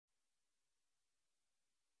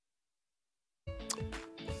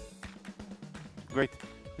Great.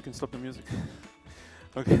 You can stop the music.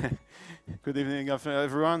 Okay. Good evening,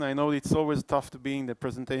 everyone. I know it's always tough to be in the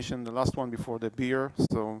presentation, the last one before the beer.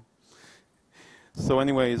 So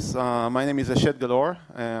anyways, my name is Eshed Galor.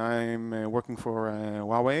 I'm working for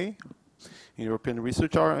Huawei, European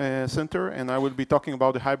Research Center, and I will be talking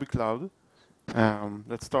about the hybrid cloud.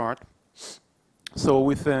 Let's start. So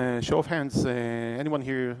with a show of hands, anyone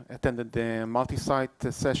here attended the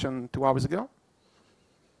multi-site session 2 hours ago?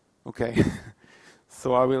 Okay.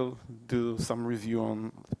 So I will do some review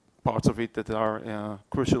on parts of it that are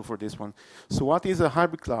crucial for this one. So what is a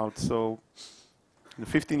hybrid cloud? So in the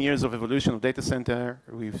 15 years of evolution of data center,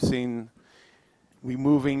 we've seen we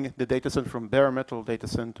moving the data center from bare metal data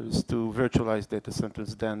centers to virtualized data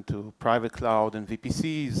centers, then to private cloud and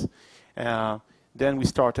VPCs. Then we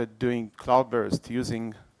started doing cloud burst,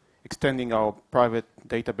 extending our private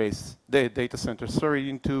database data center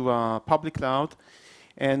into public cloud.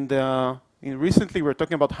 And recently we're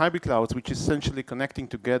talking about hybrid clouds, which is essentially connecting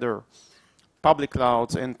together public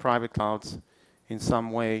clouds and private clouds in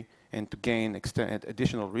some way and to gain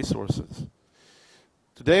additional resources.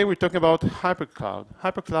 Today we're talking about hybrid cloud.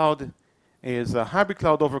 Hybrid cloud is a hybrid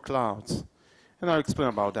cloud over clouds. And I'll explain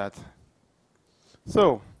about that.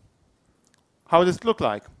 So, how does it look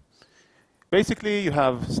like? Basically, you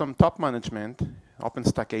have some top management,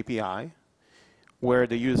 OpenStack API, where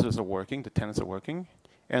the users are working, the tenants are working.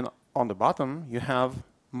 And on the bottom, you have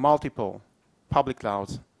multiple public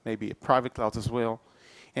clouds, maybe private clouds as well.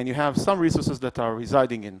 And you have some resources that are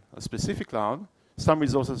residing in a specific cloud. Some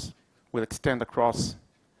resources will extend across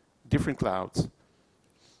different clouds.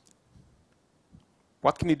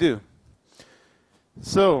 What can you do?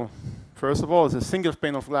 So, first of all, it's a single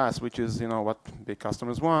pane of glass, which is what big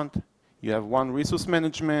customers want. You have one resource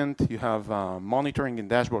management. You have monitoring and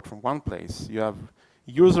dashboard from one place. You have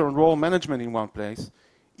user and role management in one place.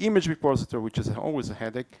 Image repository, which is always a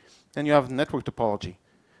headache. And you have network topology.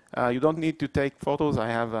 You don't need to take photos. I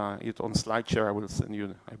have it on SlideShare. I will send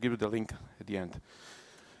you. I'll give you the link at the end.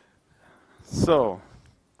 So,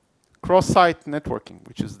 cross-site networking,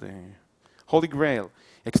 which is the holy grail,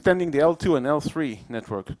 extending the L2 and L3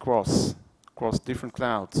 network across different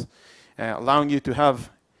clouds, allowing you to have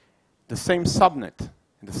the same subnet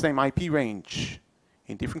and the same IP range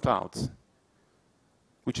in different clouds,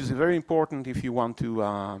 which is very important if you want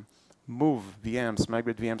to move VMs,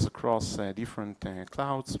 migrate VMs across different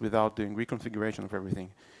clouds without doing reconfiguration of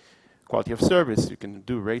everything. Quality of service, you can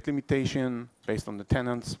do rate limitation based on the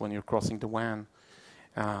tenants when you're crossing the WAN.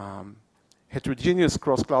 Heterogeneous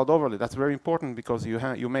cross-cloud overlay, that's very important because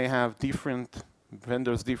you may have different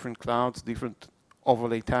vendors, different clouds, different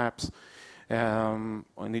overlay tabs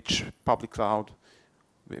on each public cloud,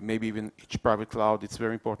 maybe even each private cloud. It's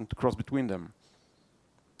very important to cross between them.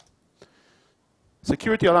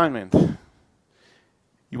 Security alignment.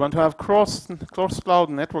 You want to have cross-cloud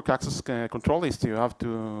network access control list. You have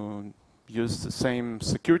to use the same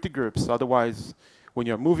security groups. Otherwise, when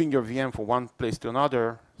you're moving your VM from one place to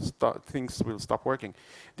another, things will stop working.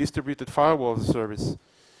 Distributed firewall as a service.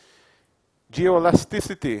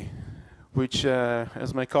 Geoelasticity, which,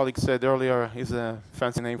 as my colleague said earlier, is a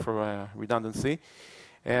fancy name for redundancy.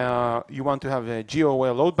 You want to have a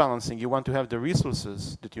GeoWare load balancing. You want to have the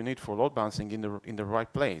resources that you need for load balancing in the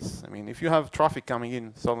right place. I mean, if you have traffic coming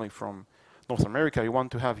in suddenly from North America, you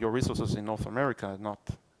want to have your resources in North America, not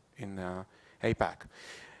in APAC.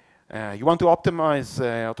 You want to optimize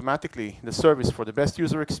automatically the service for the best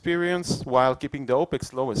user experience while keeping the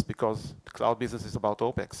OPEX lowest, because the cloud business is about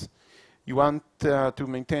OPEX. You want to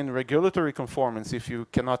maintain regulatory conformance if you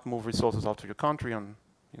cannot move resources out of your country, and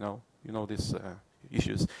you know these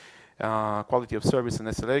issues. Quality of service and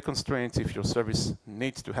SLA constraints. If your service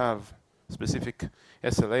needs to have specific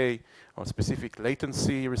SLA or specific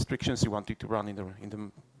latency restrictions, you want it to run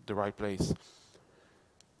in the right place.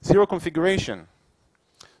 Zero configuration.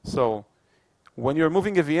 So when you're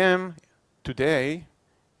moving a VM today,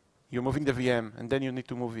 you're moving the VM, and then you need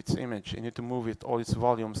to move its image. You need to move it, all its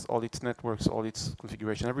volumes, all its networks, all its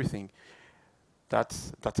configuration, everything.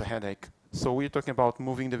 That's a headache. So we're talking about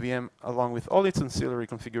moving the VM along with all its ancillary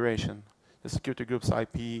configuration, the security groups,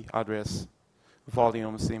 IP, address,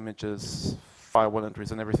 volumes, images, firewall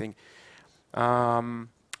entries, and everything.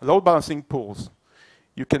 Load balancing pools.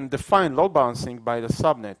 You can define load balancing by the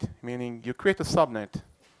subnet, meaning you create a subnet,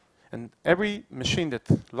 and every machine that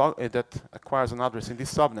acquires an address in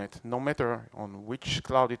this subnet, no matter on which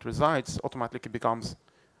cloud it resides, automatically becomes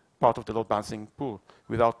part of the load balancing pool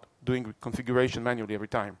without doing configuration manually every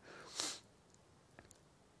time.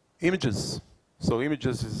 Images. So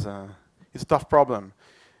images is a tough problem.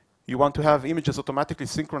 You want to have images automatically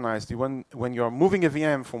synchronized. When you're moving a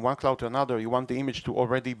VM from one cloud to another, you want the image to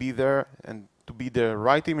already be there and to be the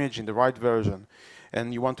right image in the right version.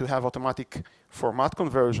 And you want to have automatic format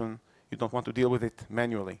conversion. You don't want to deal with it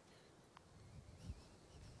manually.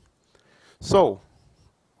 So,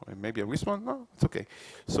 maybe I missed one? No, it's okay.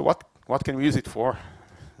 So what can we use it for?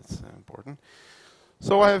 That's important.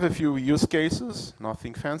 So I have a few use cases,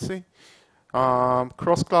 nothing fancy.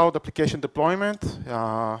 Cross-cloud application deployment.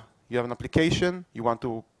 You have an application, you want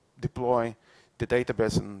to deploy the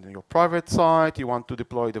database on your private site, you want to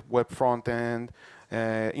deploy the web front end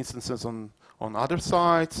instances on other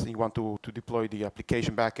sites, you want to deploy the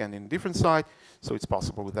application backend in a different site, so it's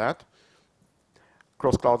possible with that.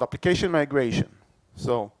 Cross-cloud application migration.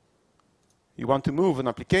 So you want to move an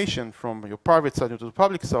application from your private side to the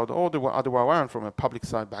public side, or the other way around, from a public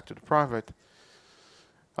side back to the private.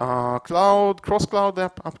 Cross-cloud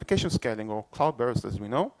application scaling, or cloud burst, as we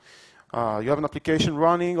know. You have an application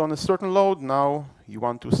running on a certain load. Now you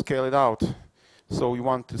want to scale it out. So you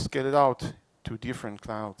want to scale it out to different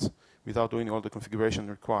clouds without doing all the configuration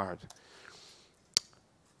required.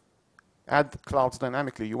 Add clouds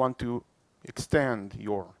dynamically. You want to extend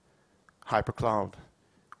your hypercloud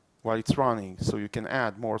while it's running, so you can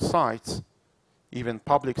add more sites, even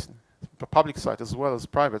public sites as well as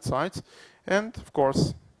private sites. And of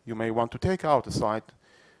course, you may want to take out a site.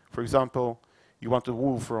 For example, you want to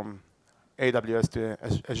move from AWS to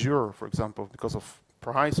Azure, for example, because of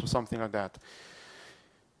price or something like that.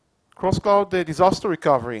 Cross-cloud disaster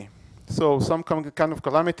recovery. So some kind of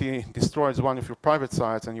calamity destroys one of your private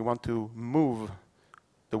sites, and you want to move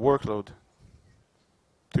the workload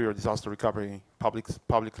to your disaster recovery public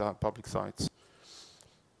sites.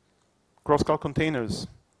 Cross-cloud containers.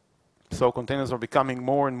 So containers are becoming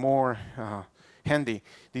more and more handy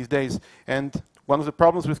these days. And one of the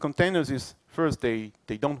problems with containers is, first, they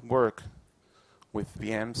don't work with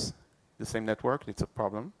VMs, the same network. It's a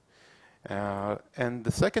problem. And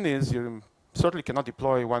the second is, you certainly cannot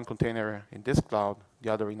deploy one container in this cloud,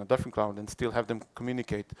 the other in a different cloud, and still have them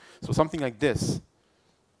communicate. So something like this,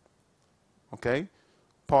 okay?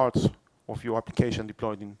 Parts of your application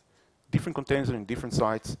deployed in different containers in different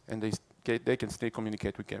sites, and they can still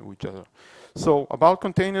communicate with each other. So about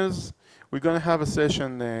containers, we're going to have a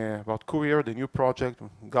session about Courier, the new project.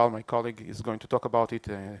 Gal, my colleague, is going to talk about it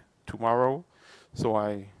tomorrow, so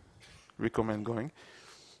I recommend going.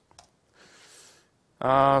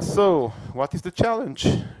 So what is the challenge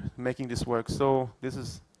making this work? So this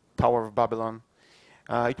is Tower of Babylon.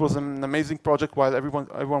 It was an amazing project while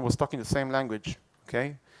everyone was talking the same language,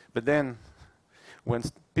 okay? But then when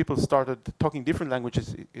people started talking different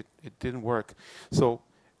languages, it didn't work. So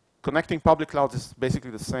connecting public clouds is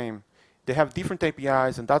basically the same. They have different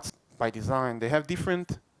APIs, and that's by design. They have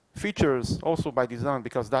different features also by design,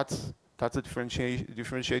 because that's a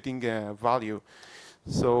differentiating value.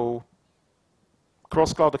 So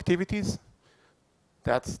cross-cloud activities,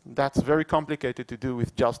 that's very complicated to do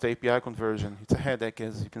with just API conversion. It's a headache,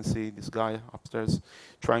 as you can see, this guy upstairs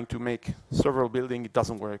trying to make server building, it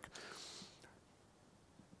doesn't work.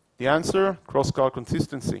 The answer, cross-cloud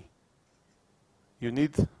consistency. You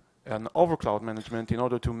need an overcloud management in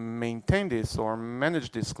order to maintain this or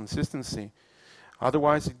manage this consistency.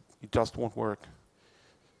 Otherwise, it just won't work.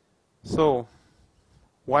 So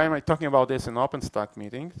why am I talking about this in OpenStack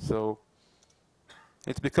meeting? So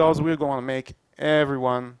it's because we're going to make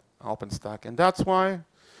everyone OpenStack, and that's why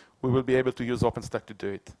we will be able to use OpenStack to do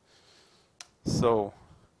it. So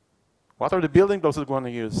what are the building blocks that we're going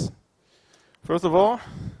to use? First of all,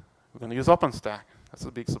 we're going to use OpenStack. That's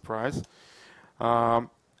a big surprise.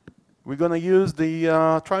 We're going to use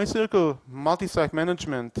the Tri-Circle multi-site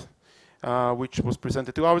management, which was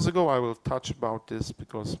presented 2 hours ago. I will touch about this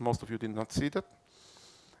because most of you did not see that.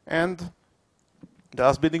 And the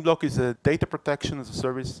last building block is a data protection as a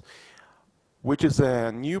service, which is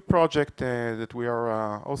a new project that we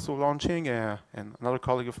are also launching. And another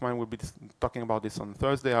colleague of mine will be talking about this on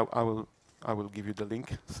Thursday. I will give you the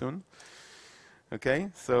link soon. Okay,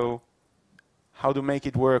 so how to make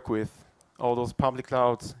it work with all those public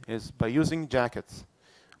clouds is by using jackets.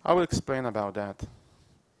 I will explain about that.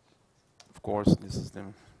 Of course, this is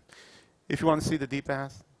them. If you want to see the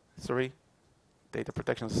DPaaS, sorry, Data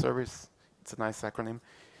Protection Service, it's a nice acronym.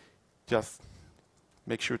 Just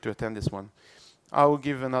make sure to attend this one. I will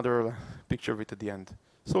give another picture of it at the end.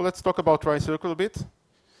 So let's talk about Tri-Circle a bit,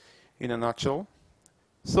 in a nutshell.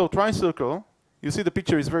 So Tri-Circle, you see the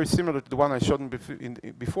picture is very similar to the one I showed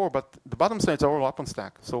before, but the bottom sides are all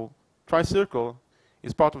OpenStack. So Tri-Circle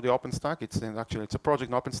is part of the OpenStack. Actually, it's a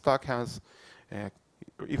project. OpenStack has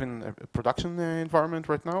even a production environment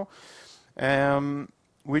right now.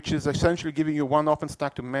 which is essentially giving you one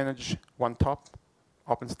OpenStack to manage one top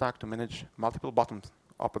OpenStack to manage multiple bottom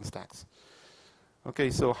OpenStacks.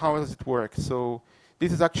 Okay, so how does it work? So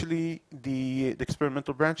this is actually the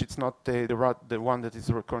experimental branch. It's not the one that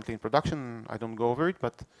is currently in production. I don't go over it,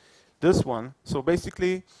 but this one. So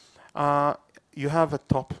basically, you have a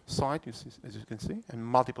top side, as you can see, and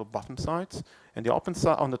multiple bottom sides. And the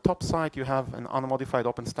on the top side, you have an unmodified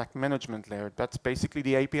OpenStack management layer. That's basically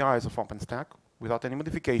the APIs of OpenStack without any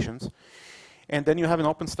modifications. And then you have an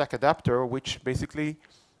OpenStack adapter, which basically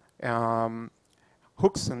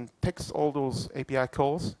hooks and takes all those API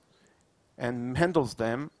calls and handles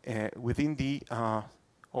them within the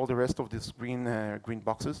all the rest of these green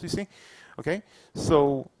boxes, you see. Okay,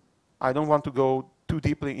 so I don't want to go too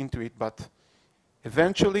deeply into it, but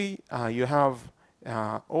eventually you have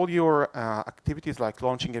all your activities like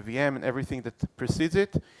launching a VM and everything that precedes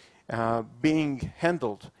it being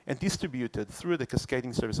handled and distributed through the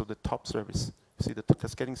cascading service of the top service. See the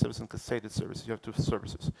cascading service and cascaded service. You have two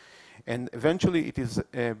services. And eventually it is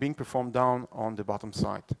being performed down on the bottom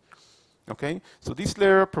side. Okay, so this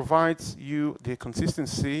layer provides you the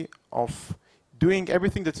consistency of doing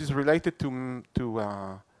everything that is related to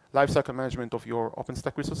lifecycle management of your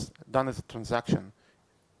OpenStack resource done as a transaction.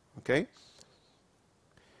 Okay.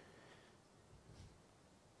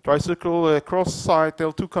 Tricycle cross-site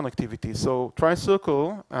L2 connectivity. So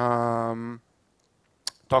Tricycle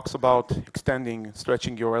talks about extending,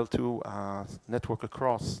 stretching your L2 network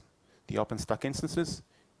across the OpenStack instances.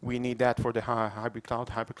 We need that for the hybrid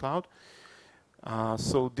cloud.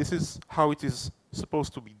 So this is how it is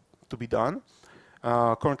supposed to be done.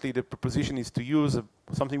 Currently, the proposition is to use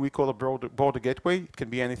something we call a border gateway. It can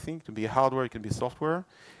be anything. It can be hardware. It can be software.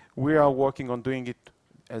 We are working on doing it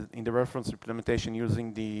in the reference implementation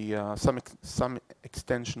using the some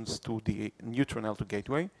extensions to the neutron L2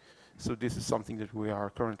 gateway. So this is something that we are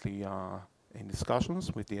currently in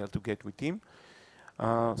discussions with the L2 gateway team.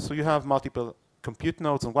 So you have multiple compute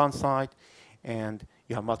nodes on one side, and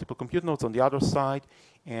you have multiple compute nodes on the other side.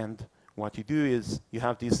 And what you do is you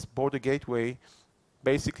have this border gateway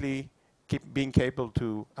basically being capable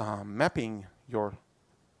to mapping your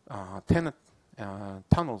tenant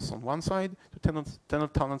tunnels on one side to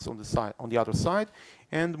tenant tunnels on the other side,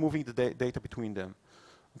 and moving the data between them.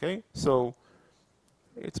 Okay, so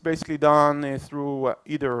it's basically done through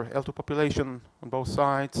either L2 population on both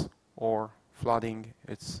sides or flooding.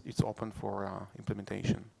 It's open for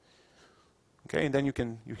implementation. Okay, and then you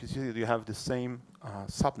can see that you have the same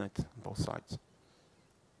subnet on both sides.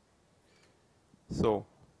 So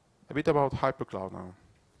a bit about hypercloud now.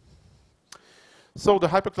 So the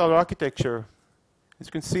hypercloud architecture, as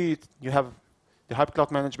you can see, you have the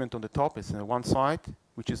hypercloud management on the top. It's on one side,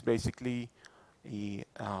 which is basically the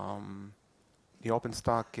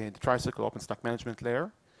OpenStack, the Tricycle OpenStack management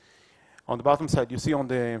layer. On the bottom side, you see on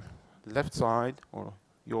the left side or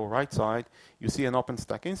your right side, you see an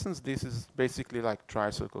OpenStack instance. This is basically like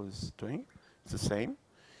Tricycle is doing. It's the same.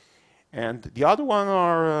 And the other one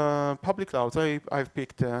are public clouds. I've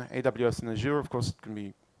picked AWS and Azure. Of course, it can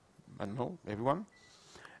be, I don't know, everyone.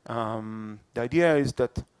 The idea is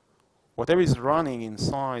that whatever is running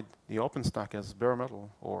inside the OpenStack as bare metal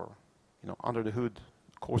or under the hood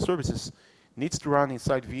core services needs to run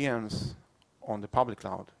inside VMs on the public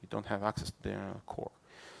cloud. You don't have access to the core.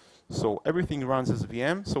 So everything runs as a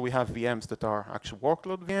VM. So we have VMs that are actual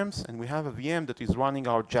workload VMs, and we have a VM that is running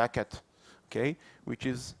our jacket, okay, which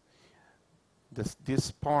is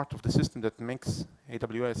this part of the system that makes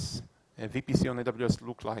AWS, a VPC on AWS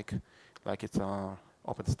look like it's an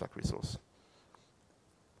OpenStack resource.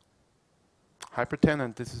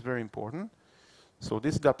 Hypertenant, this is very important. So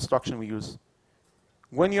this is the abstraction we use.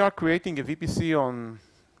 When you are creating a VPC on,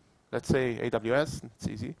 let's say, AWS, it's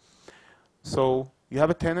easy. So you have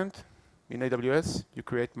a tenant in AWS. You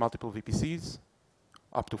create multiple VPCs,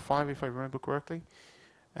 up to 5 if I remember correctly.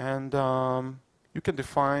 And you can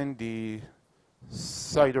define the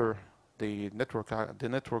CIDR, the network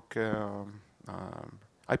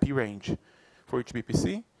IP range for each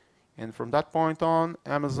VPC. And from that point on,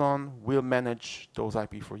 Amazon will manage those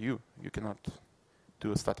IP for you. You cannot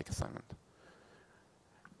do a static assignment.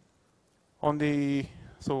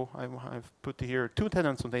 So I've put here 2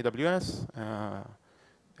 tenants on AWS,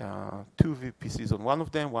 2 VPCs on one of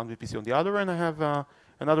them, 1 VPC on the other, and I have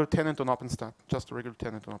another tenant on OpenStack, just a regular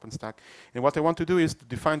tenant on OpenStack. And what I want to do is to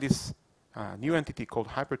define this new entity called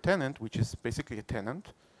hypertenant, which is basically a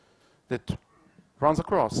tenant that runs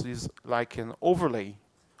across, is like an overlay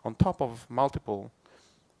on top of multiple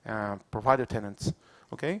provider tenants.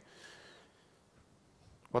 Okay?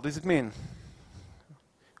 What does it mean?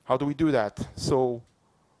 How do we do that? So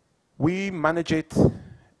we manage it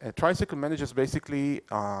a tricycle manages basically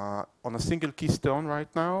on a single keystone right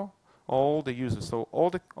now all the users. So all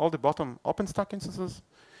the bottom OpenStack instances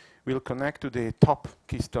will connect to the top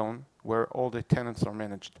keystone where all the tenants are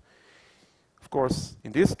managed. Of course,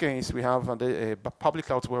 in this case, we have public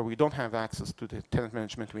clouds where we don't have access to the tenant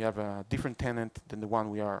management. We have a different tenant than the one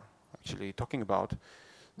we are actually talking about.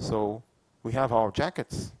 So we have our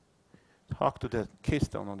jackets hook to the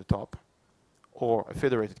keystone on the top, or a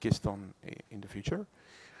federated keystone in the future,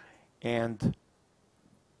 and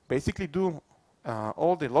basically do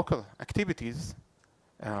all the local activities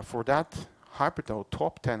for that hypernode,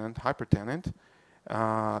 top tenant, hypertenant,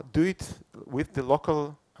 do it with the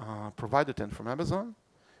local provider tenant from Amazon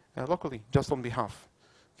locally, just on behalf.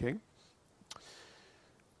 Okay.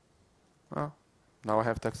 Now I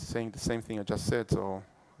have text saying the same thing I just said, so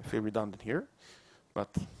I feel redundant here, but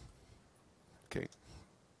okay.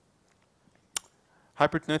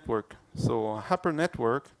 Hyper network. So a hyper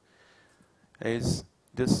network is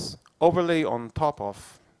this overlay on top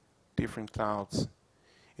of different clouds.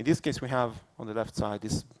 In this case, we have on the left side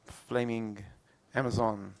this flaming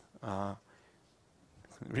Amazon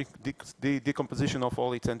decomposition of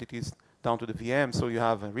all its entities down to the VM. So you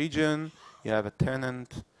have a region, you have a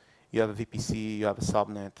tenant, you have a VPC, you have a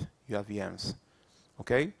subnet, you have VMs.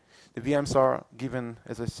 Okay? The VMs are given,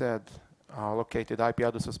 as I said, located IP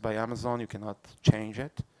addresses by Amazon. You cannot change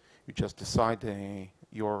it. You just decide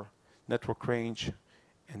your network range,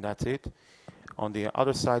 and that's it. On the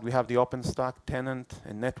other side, we have the OpenStack tenant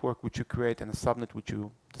and network, which you create, and a subnet, which you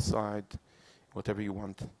decide whatever you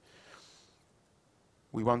want.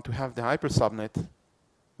 We want to have the hyper subnet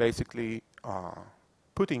basically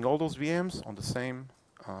putting all those VMs on the same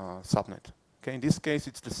subnet. Okay, in this case,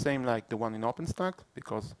 it's the same like the one in OpenStack,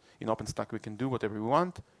 because in OpenStack we can do whatever we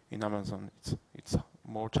want. In Amazon, it's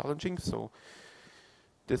more challenging. So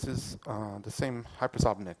this is the same hyper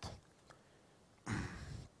subnet.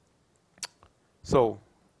 So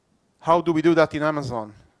how do we do that in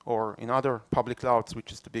Amazon or in other public clouds,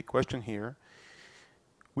 which is the big question here?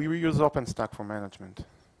 We reuse OpenStack for management.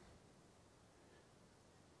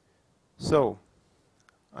 So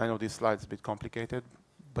I know this slide is a bit complicated,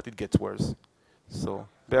 but it gets worse. So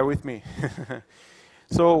bear with me.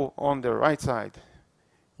 So on the right side,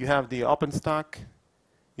 you have the OpenStack.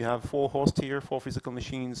 You have 4 hosts here, 4 physical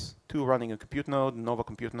machines, 2 running a compute node, Nova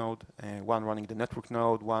compute node, and 1 running the network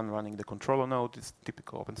node, 1 running the controller node. It's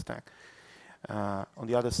typical OpenStack. On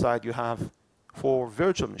the other side, you have 4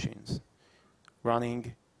 virtual machines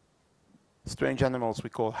running strange animals we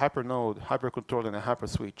call hypernode, hypercontroller, and a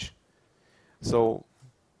hyperswitch. So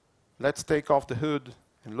let's take off the hood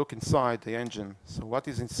and look inside the engine. So what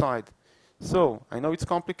is inside? So I know it's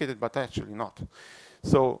complicated, but actually not.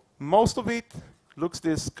 So most of it looks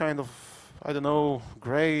this kind of, I don't know,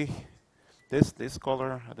 gray, this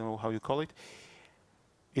color, I don't know how you call it.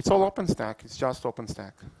 It's all OpenStack. It's just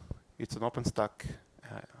OpenStack. It's an OpenStack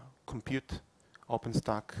compute,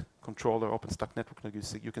 OpenStack controller, OpenStack network.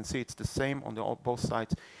 You can see it's the same on both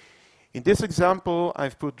sides. In this example,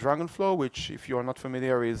 I've put Dragonflow, which, if you are not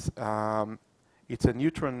familiar, is it's a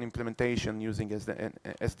Neutron implementation using SDN,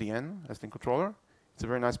 SDN controller. It's a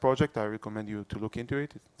very nice project. I recommend you to look into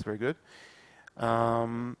it. It's very good.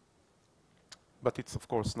 But it's, of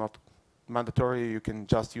course, not mandatory. You can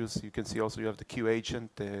just use, you can see also you have the Q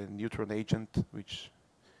agent, the Neutron agent, which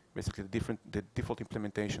basically the default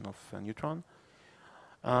implementation of Neutron.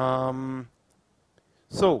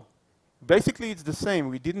 So basically it's the same.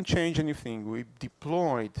 We didn't change anything. We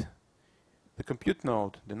deployed the compute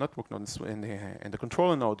node, the network node, and the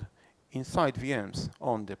controller node inside VMs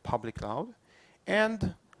on the public cloud.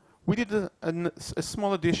 And we did a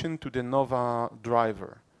small addition to the Nova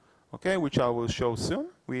driver, okay, which I will show soon.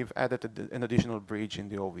 We've added an additional bridge in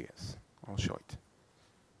the OVS. I'll show it.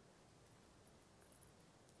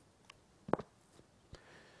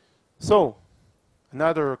 So,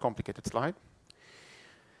 another complicated slide.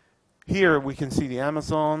 Here we can see the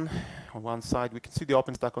Amazon on one side, we can see the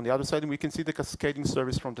OpenStack on the other side, and we can see the cascading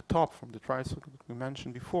service from the top, from the tricycle that we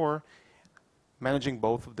mentioned before, managing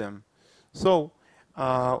both of them. So,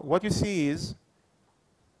 what you see is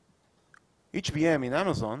each VM in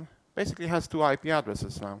Amazon basically has 2 IP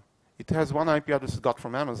addresses now. It has one IP address got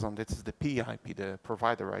from Amazon. This is the PIP, the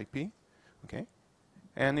provider IP, okay?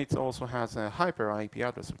 And it also has a hyper IP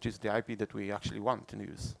address, which is the IP that we actually want to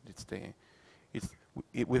use. It's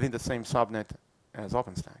within the same subnet as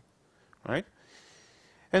OpenStack, right?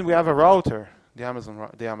 And we have a router, the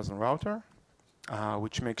Amazon router,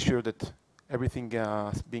 which makes sure that everything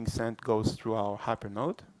being sent goes through our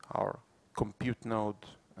hypernode, our compute node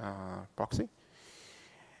proxy.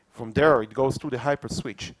 From there, it goes through the hyper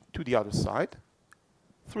switch to the other side,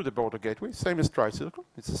 through the border gateway, same as Tricycle,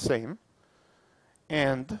 it's the same.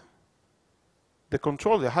 And the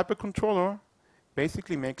controller, the hypercontroller,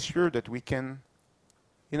 basically makes sure that we can,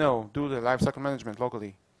 do the lifecycle management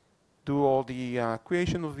locally. Do all the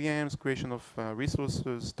creation of VMs, creation of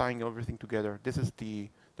resources, tying everything together. This is the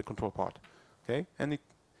control part, okay? And it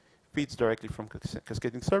feeds directly from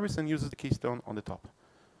cascading service and uses the keystone on the top.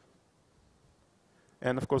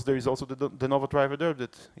 And of course, there is also the Nova driver there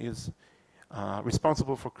that is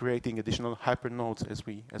responsible for creating additional hypernodes as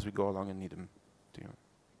we go along and need them to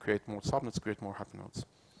create more subnets, create more hypernodes.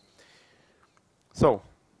 So,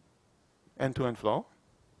 end-to-end flow.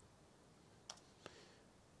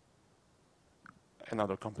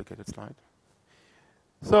 Another complicated slide.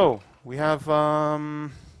 So we have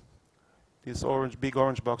this big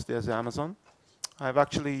orange box. There's Amazon. I've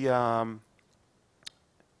actually on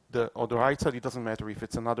the right side. It doesn't matter if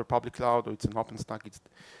it's another public cloud or it's an OpenStack.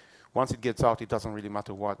 Once it gets out, it doesn't really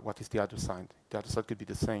matter what is the other side. The other side could be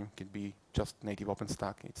the same. Could be just native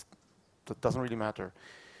OpenStack. That doesn't really matter.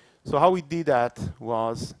 So how we did that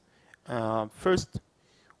was first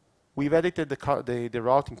we've edited the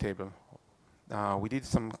routing table. We did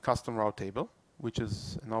some custom route table, which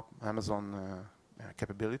is an Amazon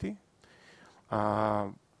capability.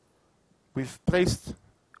 We've placed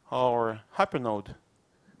our hypernode,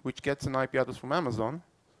 which gets an IP address from Amazon.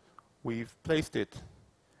 We've placed it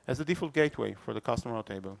as the default gateway for the custom route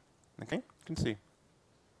table. Okay, you can see.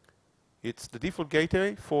 It's the default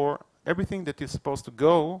gateway for everything that is supposed to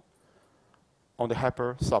go on the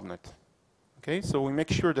hyper subnet. Okay, so we make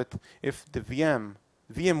sure that if the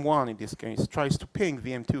VM1 in this case tries to ping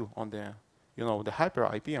VM2 on the hyper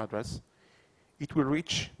IP address, it will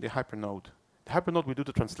reach the hypernode. The hypernode will do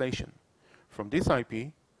the translation from this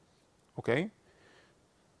IP, okay,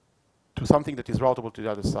 to something that is routable to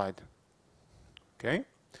the other side. Okay,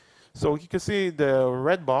 so you can see the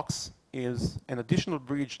red box is an additional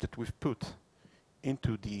bridge that we've put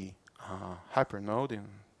into the hypernode,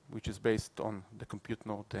 which is based on the compute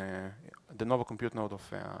node, the Nova compute node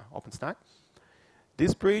of OpenStack.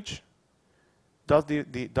 This bridge does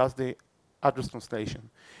the address translation.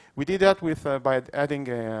 We did that with by adding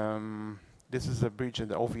this is a bridge,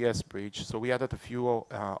 the OVS bridge. So we added a few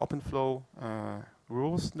OpenFlow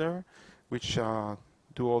rules there, which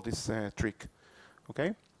do all this trick.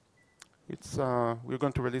 Okay, we're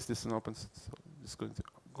going to release this in open. So it's going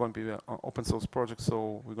to be an open source project.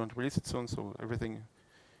 So we're going to release it soon. So everything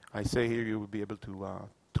I say here, you will be able to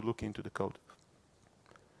look into the code.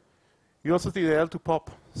 You also see the L2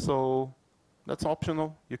 pop, so that's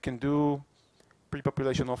optional. You can do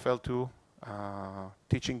pre-population of L2,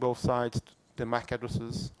 teaching both sides the MAC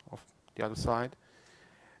addresses of the other side.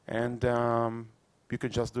 And you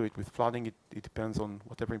can just do it with flooding. It depends on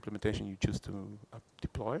whatever implementation you choose to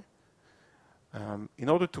deploy. In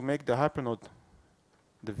order to make the hypernode,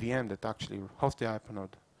 the VM that actually hosts the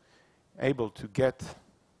hypernode, able to get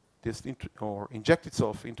this or inject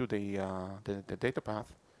itself into the data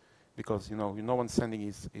path, because no one's sending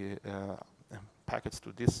his packets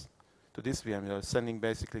to this VM. You're sending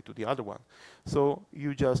basically to the other one. So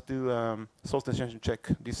you just do source destination check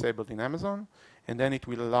disabled in Amazon, and then it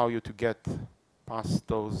will allow you to get past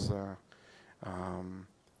those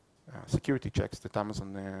security checks that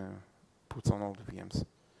Amazon puts on all the VMs.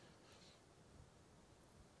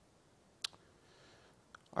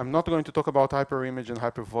 I'm not going to talk about hyperimage and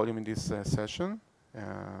hypervolume in this session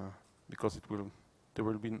because there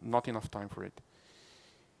will be not enough time for it.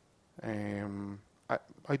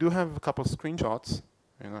 I do have a couple of screenshots,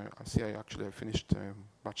 and I see I finished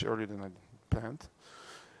much earlier than I planned.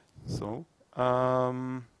 So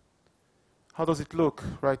how does it look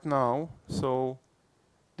right now? So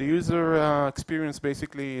the user experience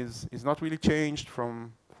basically is not really changed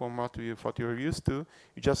from what you're used to.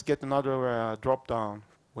 You just get another drop down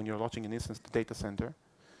when you're launching an instance to data center.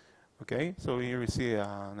 Okay, so here we see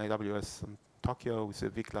an AWS in Tokyo, we see a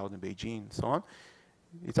vCloud in Beijing, and so on.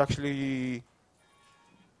 It's actually,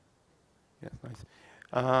 yeah, nice.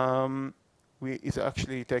 It's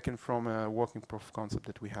actually taken from a working proof of concept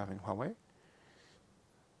that we have in Huawei.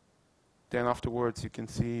 Then afterwards, you can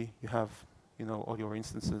see you have all your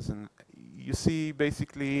instances, and you see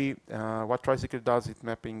basically what Tricycle does is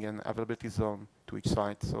mapping an availability zone to each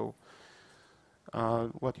site. So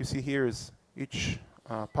what you see here is each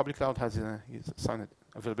public cloud has is assigned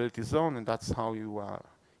availability zone, and that's how you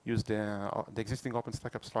use the existing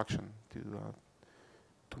OpenStack abstraction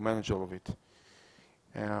to manage all of it.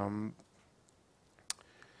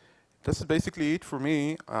 This is basically it for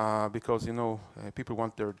me because people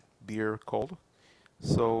want their beer cold.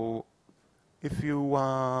 So If you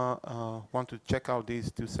want to check out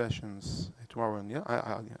these two sessions tomorrow, yeah,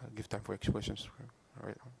 I'll give time for questions.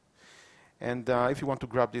 Right. And if you want to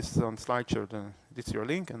grab this on SlideShare, then this is your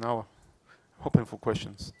link, and now open for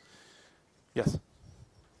questions. Yes?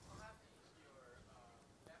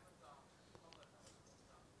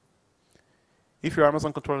 If your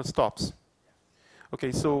Amazon controller stops.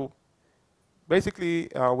 Okay, so basically,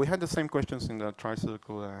 we had the same questions in the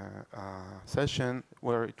tricycle session,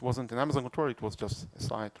 where it wasn't an Amazon controller, it was just a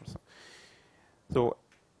site or something. So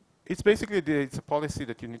it's basically it's a policy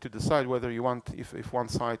that you need to decide whether you want, if one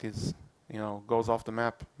site is, goes off the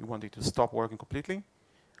map, you want it to stop working completely,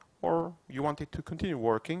 or you want it to continue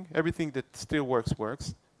working. Everything that still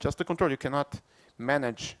works. Just the control, you cannot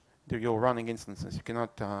manage your running instances. You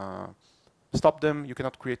cannot stop them. You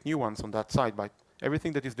cannot create new ones on that side. But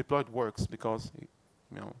everything that is deployed works because,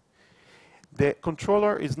 the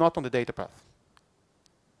controller is not on the data path.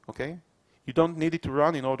 Okay, you don't need it to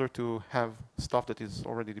run in order to have stuff that is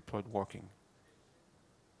already deployed working.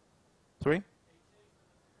 Sorry?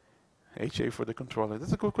 HA for the controller.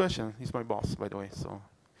 That's a good question. He's my boss, by the way. So,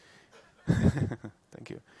 thank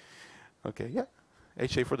you. Okay, yeah.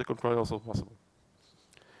 HA for the controller also possible.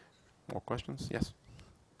 More questions? Yes.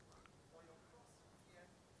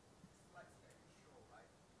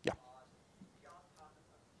 Yeah.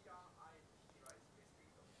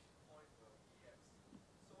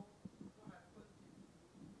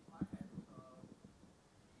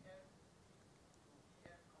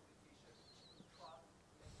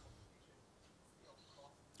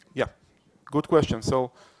 Yeah. Good question.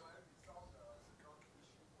 So.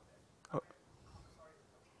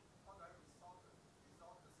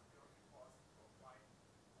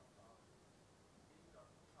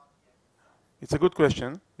 It's a good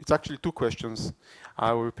question. It's actually two questions.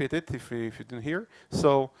 I will repeat it if you didn't hear.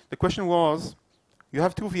 So the question was, you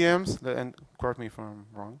have two VMs, and correct me if I'm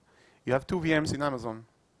wrong. You have two VMs in Amazon,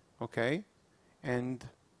 okay? And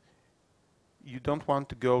you don't want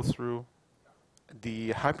to go through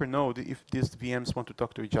the hypernode if these VMs want to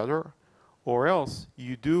talk to each other, or else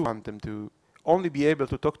you do want them to only be able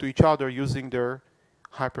to talk to each other using their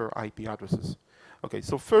hyper IP addresses. Okay,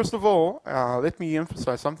 so first of all, let me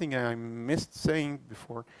emphasize something I missed saying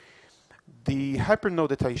before. The hypernode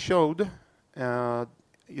that I showed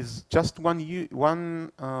is just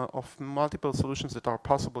one of multiple solutions that are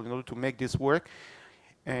possible in order to make this work.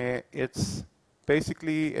 It's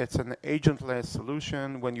basically an agentless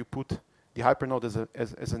solution. When you put the hypernode as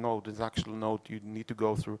a node, as an actual node you need to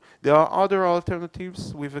go through. There are other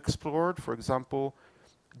alternatives we've explored. For example,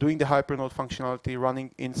 doing the hypernode functionality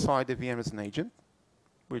running inside the VM as an agent,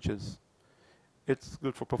 which it's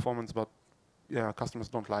good for performance, but customers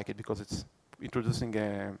don't like it because it's introducing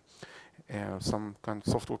some kind of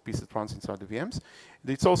software piece that runs inside the VMs.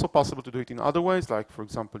 It's also possible to do it in other ways, like for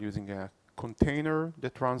example using a container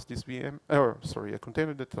that runs this VM, a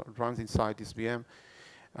container that runs inside this VM,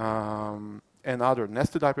 and other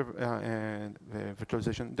nested hyper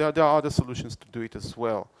virtualization. There are other solutions to do it as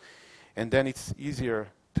well, and then it's easier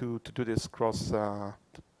to do this cross.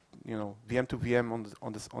 VM to VM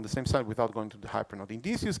on the same side without going to the hypernode. In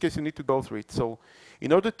this use case, you need to go through it. So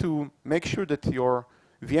in order to make sure that your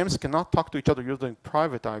VMs cannot talk to each other using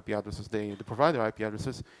private IP addresses, the provider IP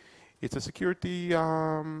addresses, it's a security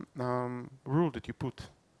rule that you put.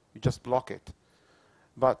 You just block it.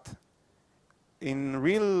 But in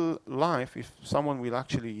real life, if someone will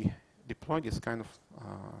actually deploy this kind of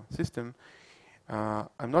system,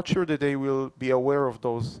 I'm not sure that they will be aware of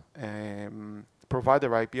those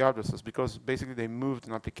provider IP addresses, because basically they moved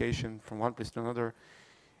an application from one place to another.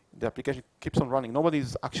 The application keeps on running.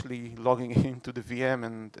 Nobody's actually logging into the VM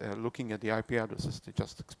and looking at the IP addresses. They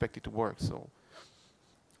just expect it to work. So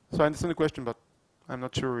I understand the question, but I'm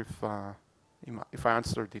not sure if I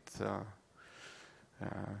answered it.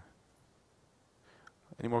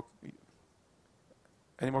 Any more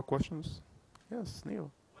questions? Yes,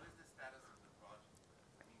 Neil. What is the status of the project?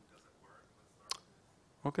 I mean, does it work? Let's start with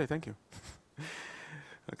this. Okay, thank you.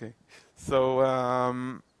 Okay, so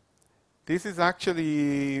this is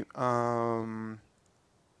actually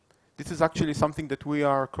something that we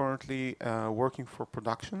are currently working for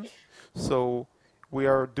production. So we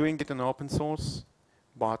are doing it in open source,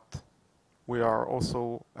 but we are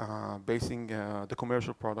also basing the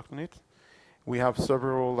commercial product on it. We have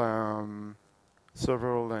several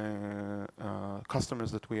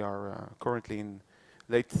customers that we are currently in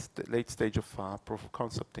late stage of proof of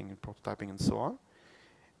concepting and prototyping and so on.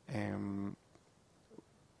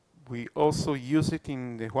 We also use it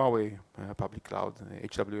in the Huawei public cloud,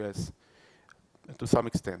 AWS, to some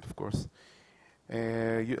extent, of course.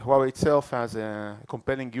 Huawei itself has a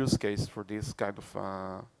compelling use case for this kind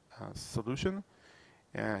of solution.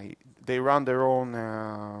 They run their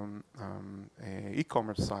own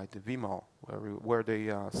e-commerce site, Vmall, where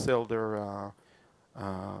they sell their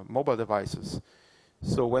mobile devices.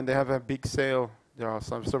 So when they have a big sale, there are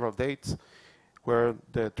several dates where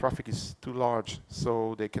the traffic is too large,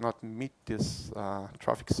 so they cannot meet this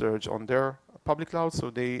traffic surge on their public cloud, so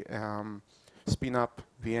they spin up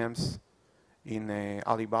VMs in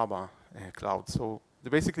Alibaba cloud. So they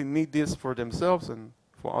basically need this for themselves and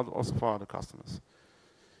for also for other customers.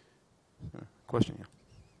 Question here.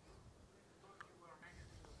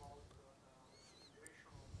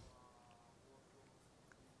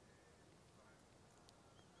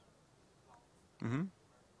 Mm-hmm.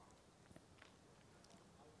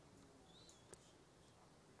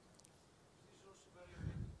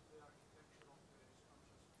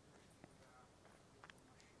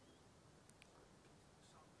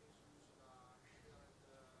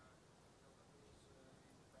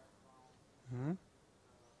 Mm-hmm.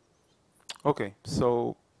 Okay,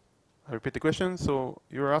 so I repeat the question. So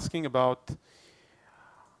you're asking about,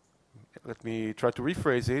 let me try to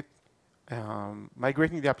rephrase it,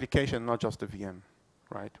 migrating the application, not just the VM,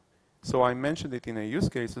 right? So I mentioned it in a use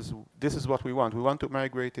case. This is what we want. We want to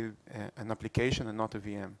migrate an application and not a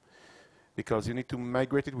VM, because you need to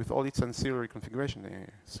migrate it with all its ancillary configuration,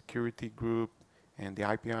 the security group and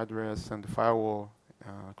the IP address and the firewall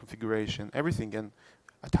configuration, everything, and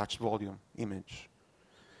attached volume image.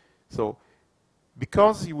 So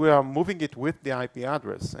because we are moving it with the IP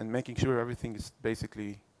address and making sure everything is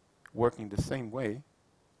basically working the same way,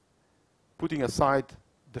 putting aside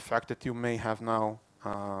the fact that you may have now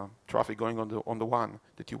traffic going on the one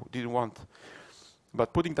that you didn't want,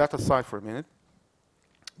 but putting that aside for a minute,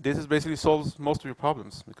 this is basically solves most of your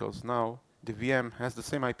problems, because now the VM has the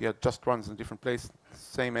same IP, it just runs in a different place,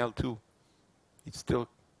 same L2.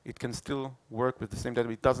 It can still work with the same data.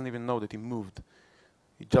 It doesn't even know that it moved.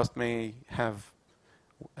 It just may have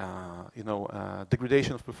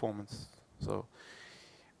degradation of performance. So,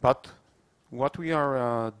 but what we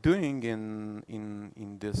are doing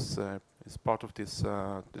in this is part of this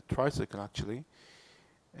the tricycle actually,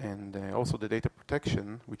 and also the data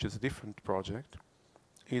protection, which is a different project,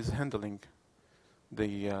 is handling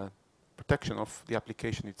the protection of the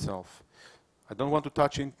application itself. I don't want to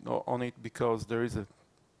touch on it because there is a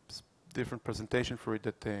different presentation for it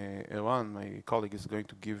that Eran, my colleague, is going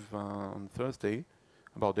to give on Thursday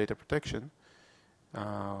about data protection,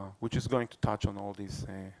 which is going to touch on all these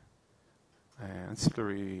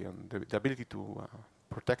ancillary and the ability to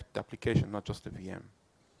protect the application, not just the VM.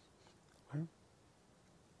 Okay.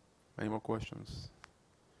 Any more questions?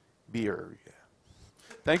 Beer, yeah.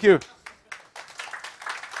 Thank you.